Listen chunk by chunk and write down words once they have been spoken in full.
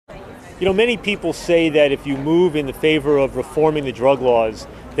You know, many people say that if you move in the favor of reforming the drug laws,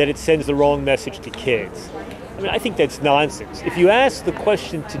 that it sends the wrong message to kids. I mean, I think that's nonsense. If you ask the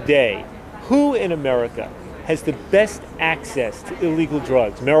question today, who in America has the best access to illegal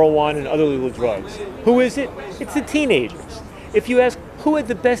drugs, marijuana and other illegal drugs? Who is it? It's the teenagers. If you ask who had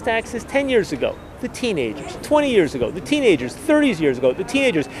the best access 10 years ago, the teenagers. 20 years ago, the teenagers. 30 years ago, the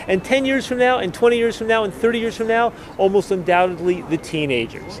teenagers. And 10 years from now, and 20 years from now, and 30 years from now, almost undoubtedly the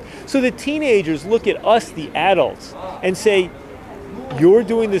teenagers. So the teenagers look at us, the adults, and say, you're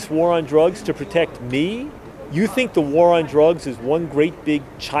doing this war on drugs to protect me? You think the war on drugs is one great big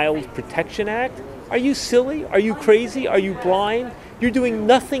child protection act? Are you silly? Are you crazy? Are you blind? You're doing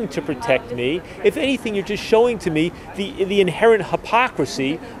nothing to protect me. If anything, you're just showing to me the inherent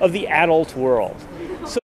hypocrisy of the adult world.